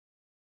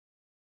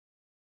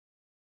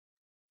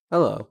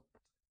Hello,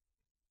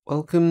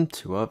 welcome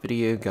to our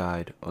video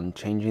guide on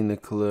changing the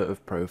colour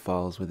of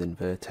profiles within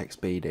Vertex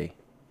BD.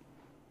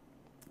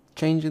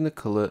 Changing the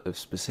colour of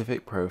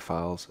specific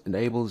profiles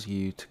enables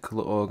you to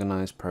colour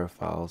organise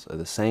profiles of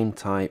the same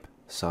type,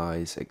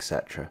 size,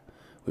 etc.,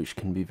 which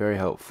can be very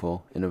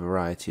helpful in a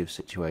variety of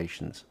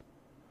situations.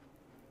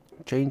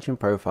 Changing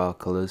profile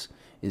colours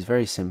is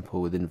very simple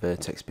within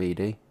Vertex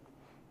BD.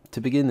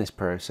 To begin this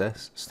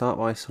process, start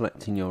by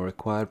selecting your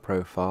required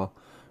profile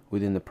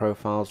within the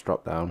Profiles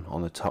drop-down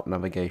on the top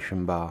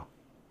navigation bar.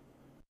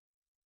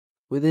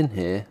 Within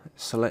here,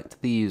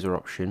 select the user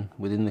option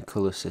within the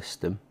colour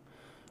system,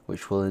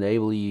 which will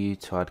enable you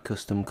to add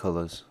custom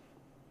colours.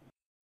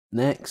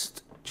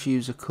 Next,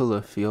 choose a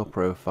colour for your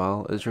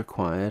profile as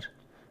required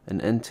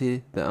and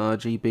enter the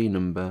RGB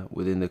number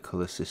within the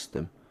colour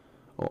system,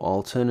 or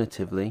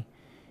alternatively,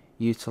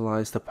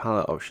 utilise the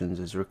palette options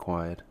as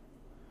required.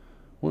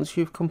 Once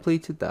you've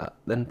completed that,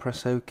 then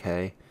press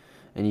OK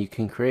and you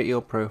can create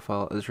your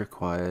profile as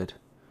required,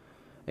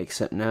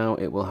 except now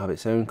it will have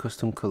its own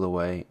custom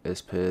colorway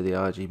as per the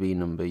RGB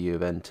number you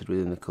have entered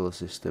within the color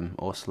system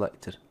or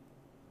selected.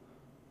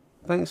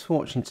 Thanks for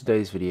watching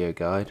today's video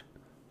guide.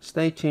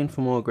 Stay tuned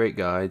for more great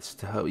guides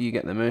to help you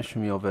get the most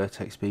from your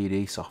Vertex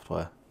BD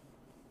software.